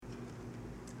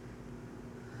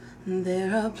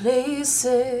There are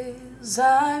places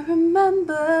I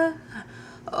remember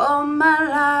all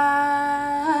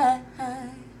my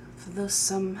life, though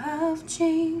some have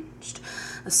changed,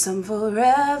 some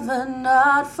forever,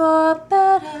 not for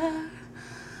better.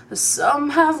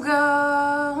 Some have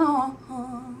gone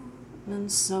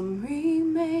and some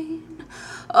remain.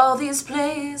 All these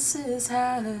places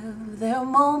have their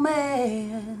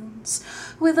moments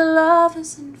with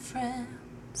lovers and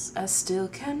friends I still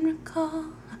can recall.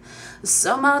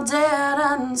 Some are dead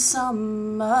and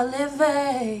some are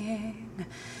living.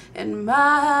 In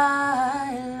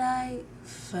my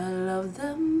life I love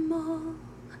them all.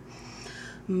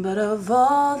 But of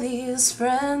all these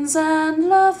friends and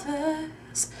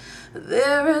lovers,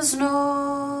 there is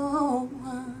no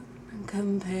one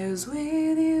compares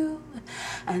with you.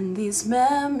 And these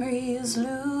memories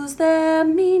lose their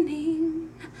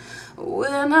meaning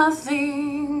when I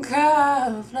think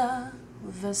of love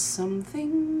as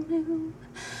something new.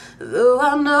 Though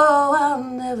I know I'll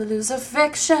never lose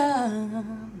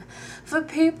affection for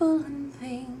people and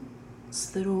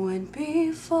things that went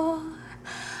before,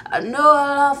 I know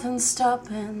I'll often stop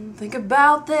and think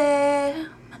about them.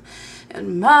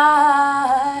 In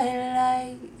my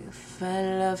life I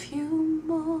love you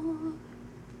more.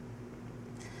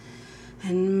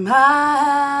 In my